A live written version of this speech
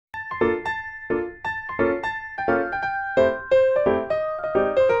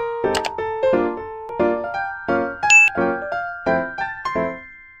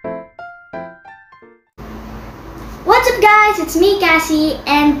it's me, Cassie,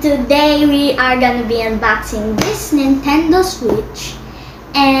 and today we are gonna be unboxing this Nintendo Switch.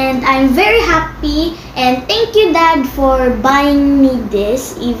 And I'm very happy, and thank you, Dad, for buying me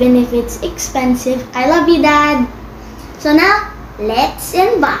this, even if it's expensive. I love you, Dad. So now, let's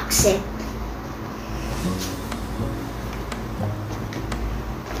unbox it.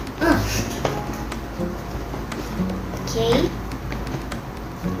 Okay.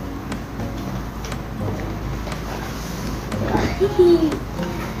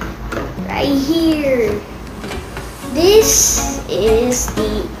 Right here. This is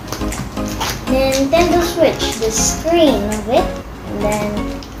the Nintendo Switch, the screen of it, and then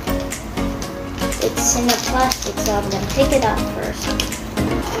it's in a plastic, so I'm gonna take it out first.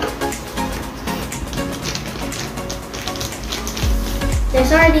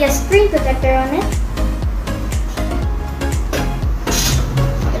 There's already a screen protector on it.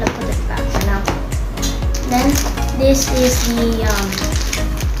 I'm gonna put it back for now. Then this is the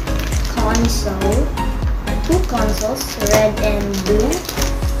console. Two consoles, red and blue.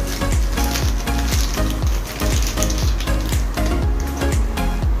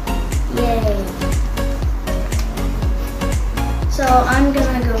 Yay! So I'm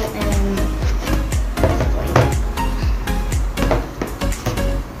gonna go and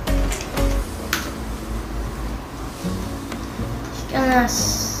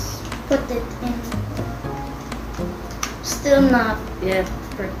put it in. Still not yet,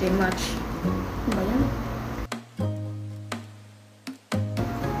 pretty much.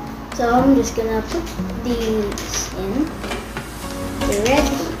 So I'm just gonna put these in. The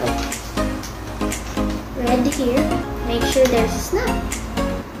red here. Make sure there's a snap.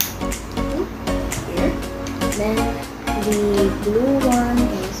 Here. Then the blue one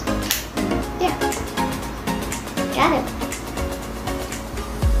is there. Got it.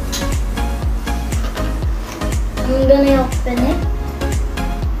 I'm gonna open it.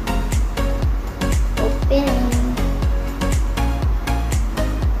 Open.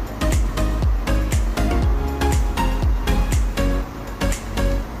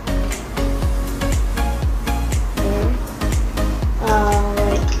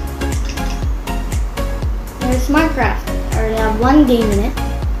 Minecraft. I already have one game in it.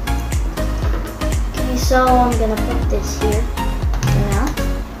 Okay, so I'm gonna put this here for now.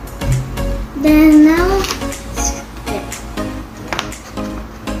 Then now,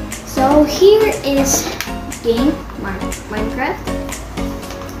 so here is game Minecraft.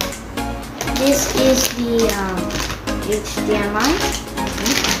 This is the HDMI,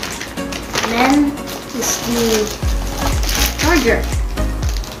 and then is the charger.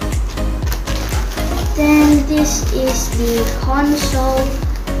 Then this is the console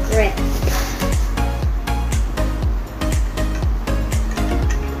grip.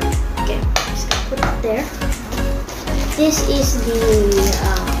 Okay, just gonna put it there. This is the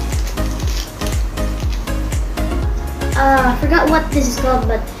I forgot what this is called,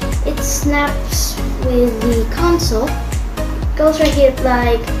 but it snaps with the console. It goes right here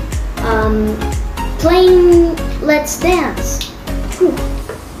like playing Let's Dance. Whew.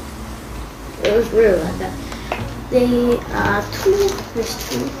 It was really like that. There's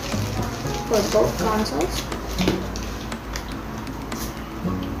two for both consoles.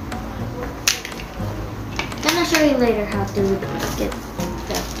 I'm gonna show you later how to get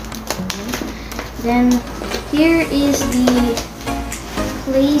that. Then here is the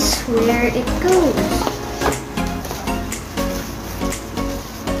place where it goes.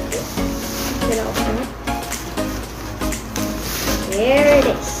 Gonna open it. There it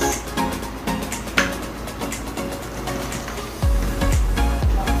is.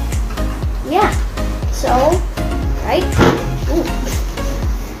 Yeah, so, right? Ooh.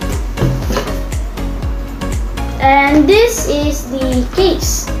 And this is the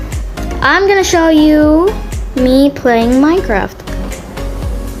case. I'm gonna show you me playing Minecraft.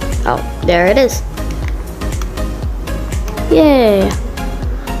 Oh, there it is. Yeah.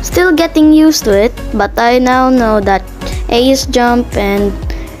 Still getting used to it, but I now know that A is jump and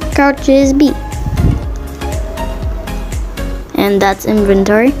crouch is B. And that's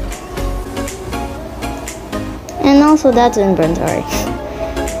inventory. And also that's inventory.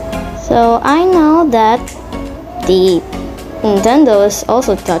 So I know that the Nintendo is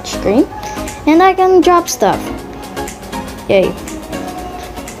also touchscreen, and I can drop stuff. Yay.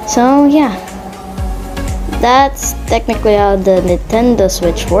 So yeah, that's technically how the Nintendo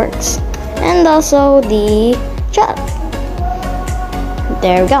Switch works. And also the chat.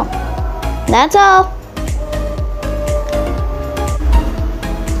 There we go. That's all.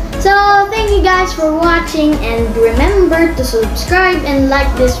 So thank you guys for watching, and remember to subscribe and like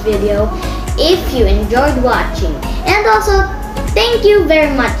this video if you enjoyed watching. And also Thank you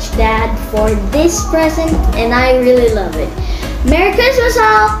very much, Dad, for this present, and I really love it. Merry Christmas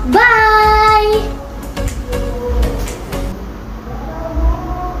all! Bye!